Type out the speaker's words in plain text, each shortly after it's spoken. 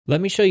Let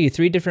me show you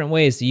 3 different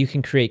ways that you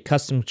can create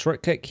custom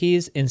shortcut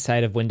keys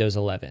inside of Windows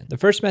 11. The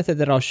first method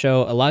that I'll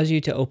show allows you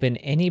to open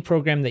any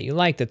program that you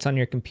like that's on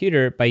your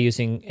computer by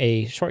using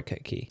a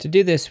shortcut key. To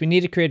do this, we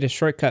need to create a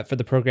shortcut for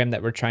the program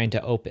that we're trying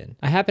to open.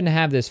 I happen to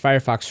have this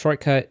Firefox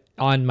shortcut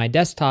on my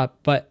desktop,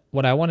 but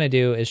what I want to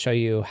do is show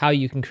you how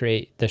you can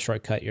create the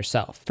shortcut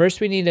yourself.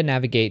 First, we need to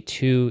navigate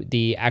to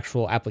the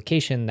actual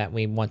application that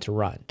we want to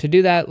run. To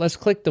do that, let's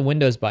click the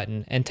Windows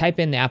button and type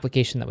in the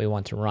application that we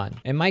want to run.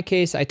 In my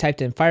case, I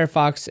typed in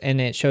Firefox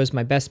and it shows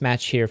my best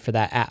match here for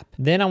that app.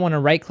 Then I want to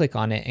right click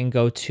on it and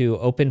go to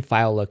Open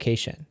File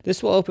Location.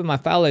 This will open my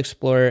File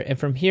Explorer, and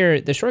from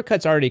here, the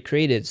shortcut's already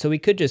created, so we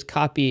could just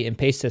copy and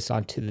paste this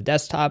onto the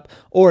desktop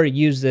or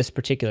use this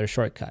particular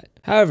shortcut.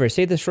 However,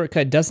 say the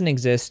shortcut doesn't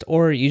exist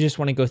or you just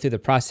want to go through the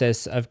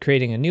process of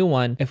creating a new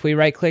one. If we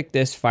right click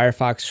this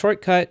Firefox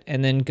shortcut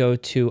and then go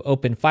to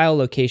Open File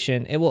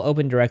Location, it will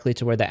open directly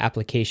to where the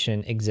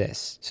application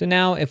exists. So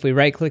now if we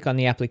right click on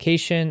the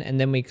application and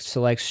then we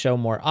select Show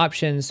More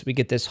Options, we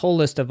get this whole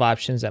list of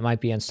options that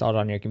might be installed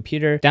on your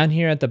computer. Down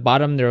here at the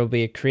bottom, there will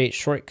be a Create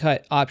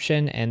Shortcut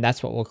option, and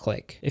that's what we'll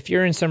click. If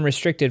you're in some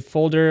restricted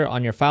folder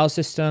on your file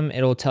system,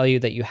 it'll tell you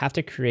that you have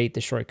to create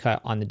the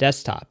shortcut on the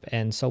desktop,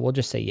 and so we'll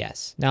just say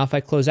yes. Now if I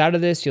close out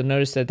of this, you'll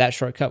notice that that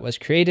shortcut was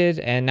created,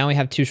 and now we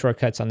have 2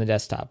 shortcuts on the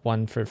desktop,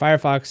 one for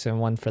Firefox and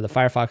one for the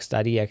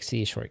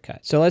Firefox.exe shortcut.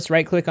 So let's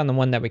right click on the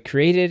one that we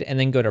created and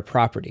then go to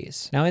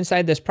Properties. Now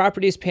inside this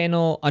Properties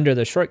panel, under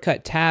the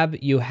Shortcut tab,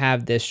 you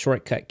have this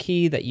shortcut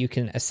key that you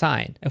can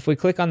assign. If we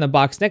click on the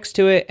box next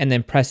to it and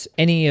then press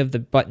any of the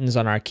buttons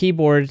on our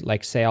keyboard,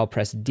 like say I'll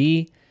press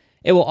D,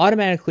 it will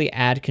automatically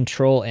add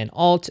Control and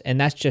Alt, and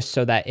that's just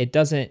so that it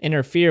doesn't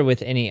interfere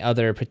with any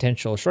other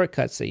potential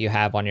shortcuts that you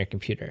have on your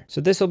computer.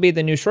 So this will be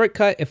the new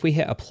shortcut. If we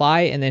hit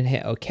Apply and then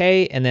hit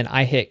OK, and then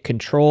I hit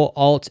Control,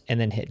 Alt, and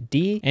then hit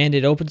D, and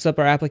it opens up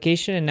our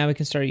application, and now we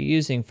can start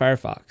using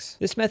Firefox.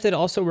 This method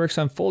also works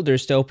on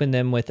folders to open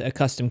them with a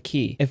custom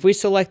key. If we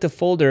select a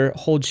folder,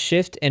 hold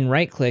Shift and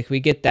right click, we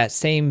get that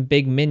same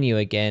big menu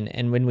again,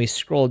 and when we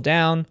scroll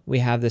down, we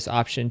have this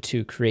option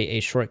to create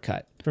a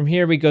shortcut. From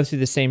here, we go through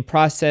the same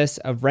process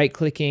of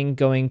right-clicking,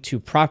 going to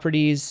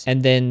Properties,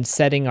 and then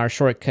setting our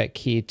shortcut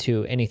key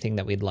to anything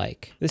that we'd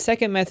like. The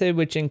second method,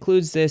 which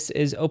includes this,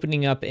 is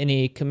opening up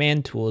any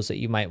command tools that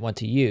you might want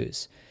to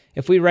use.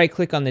 If we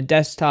right-click on the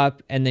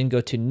desktop and then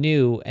go to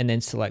New and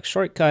then select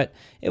Shortcut,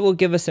 it will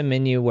give us a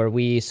menu where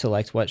we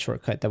select what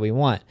shortcut that we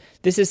want.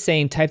 This is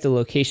saying type the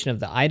location of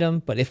the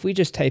item, but if we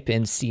just type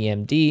in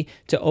CMD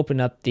to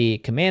open up the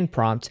command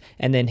prompt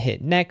and then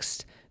hit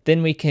Next,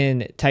 then we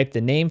can type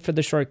the name for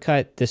the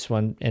shortcut. This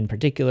one in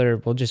particular,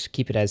 we'll just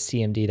keep it as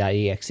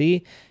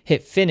cmd.exe,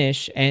 hit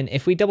Finish, and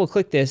if we double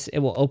click this, it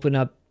will open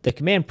up the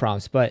command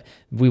prompts, but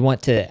we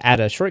want to add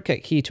a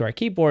shortcut key to our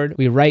keyboard.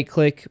 We right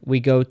click,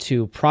 we go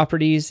to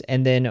Properties,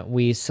 and then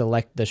we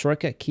select the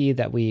shortcut key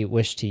that we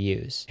wish to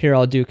use. Here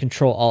I'll do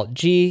Control Alt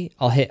G,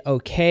 I'll hit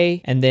OK,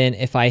 and then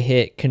if I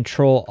hit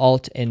Control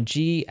Alt and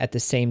G at the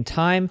same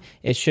time,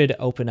 it should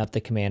open up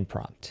the command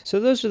prompt. So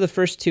those are the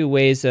first 2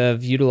 ways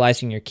of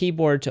utilizing your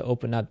keyboard to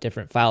open up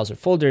different files or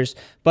folders,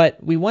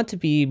 but we want to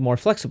be more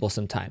flexible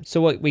sometimes.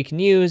 So what we can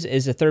use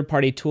is a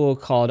third-party tool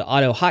called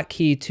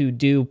AutoHotKey to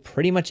do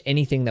pretty much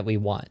anything that we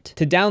want.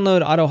 To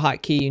download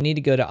AutoHotKey, you need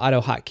to go to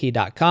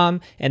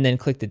AutoHotKey.com and then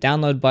click the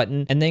download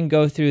button and then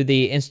go through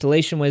the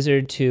installation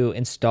wizard to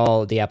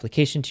install the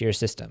application to your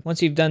system.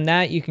 Once you've done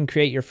that, you can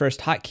create your first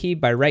hotkey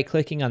by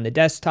right-clicking on the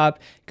desktop,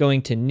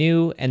 going to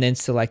New, and then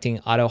selecting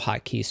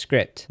AutoHotKey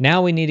script.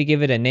 Now we need to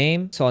give it a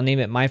name, so I'll name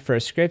it My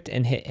First Script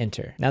and hit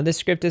Enter. Now this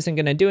script isn't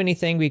going to do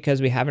anything because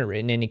we haven't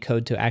written any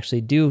code to actually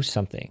do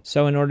something.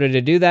 So in order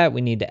to do that, we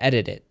need to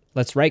edit it.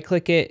 Let's right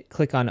click it,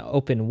 click on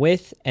Open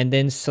With, and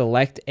then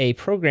select a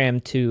program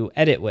to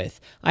edit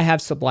with. I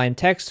have Sublime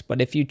Text, but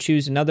if you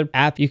choose another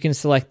app, you can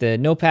select the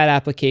Notepad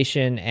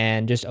application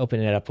and just open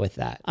it up with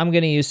that. I'm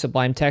going to use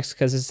Sublime Text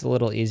because it's a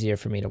little easier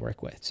for me to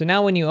work with. So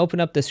now when you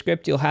open up the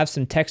script, you'll have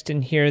some text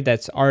in here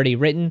that's already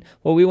written.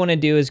 What we want to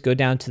do is go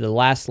down to the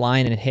last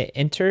line and hit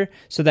Enter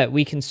so that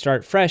we can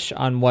start fresh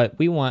on what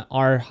we want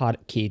our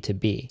hotkey to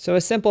be. So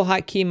a simple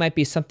hotkey might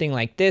be something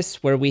like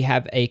this, where we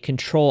have a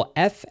Control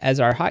F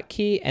as our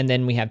hotkey, and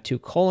then we have 2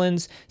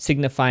 colons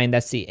signifying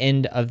that's the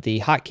end of the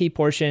hotkey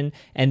portion.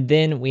 And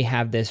then we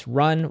have this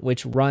run,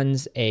 which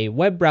runs a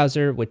web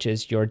browser, which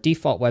is your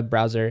default web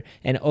browser,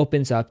 and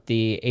opens up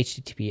the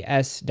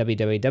HTTPS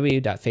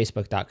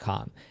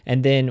www.facebook.com.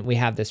 And then we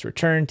have this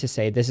return to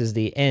say this is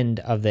the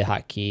end of the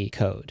hotkey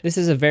code. This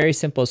is a very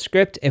simple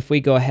script. If we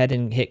go ahead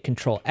and hit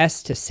Control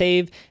S to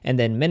save and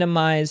then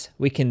minimize,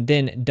 we can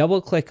then double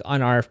click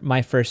on our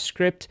My First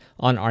Script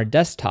on our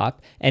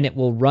desktop and it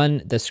will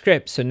run the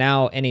script. So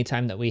now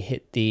anytime that we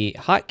hit the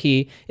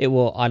hotkey, it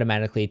will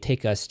automatically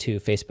take us to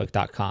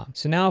facebook.com.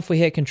 So now if we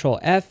hit Control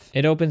F,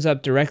 it opens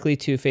up directly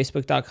to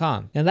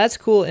facebook.com. Now that's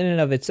cool in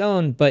and of its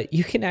own, but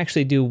you can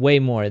actually do way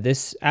more.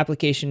 This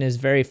application is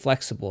very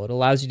flexible. It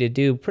allows you to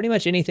do pretty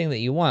much anything that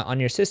you want on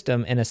your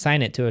system and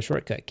assign it to a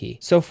shortcut key.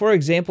 So for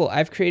example,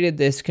 I've created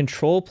this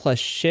Control plus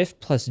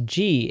Shift plus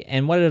G,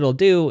 and what it'll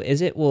do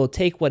is it will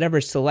take whatever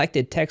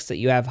selected text that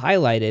you have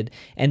highlighted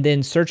and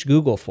then search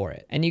Google for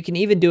it. And you can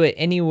even do it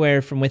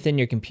anywhere from within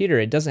your computer.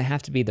 It doesn't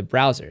have to be the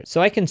browser.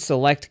 So I can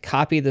select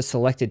copy the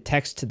selected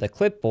text to the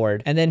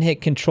clipboard and then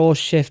hit Control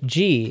Shift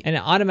G, and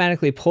it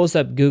automatically pulls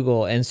up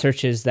Google and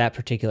searches that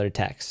particular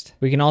text.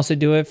 We can also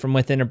do it from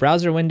within a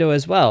browser window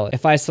as well.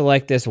 If I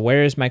select this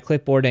 "Where is my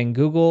clipboard" in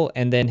Google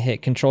and then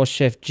hit Control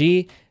Shift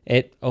G,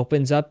 it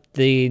opens up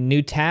the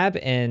new tab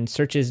and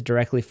searches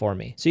directly for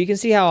me. So you can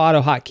see how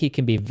AutoHotKey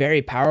can be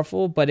very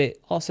powerful, but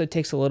it also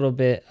takes a little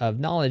bit of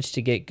knowledge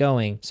to get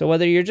going. So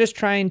whether you're just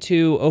trying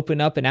to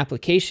open up an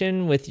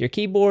application with your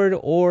keyboard,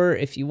 or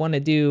if you want to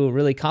do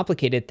really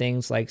complicated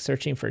things like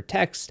searching for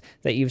text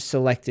that you've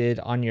selected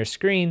on your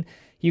screen,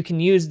 you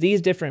can use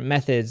these different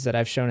methods that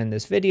I've shown in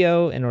this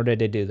video in order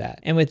to do that.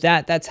 And with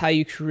that, that's how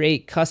you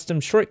create custom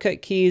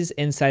shortcut keys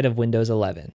inside of Windows 11.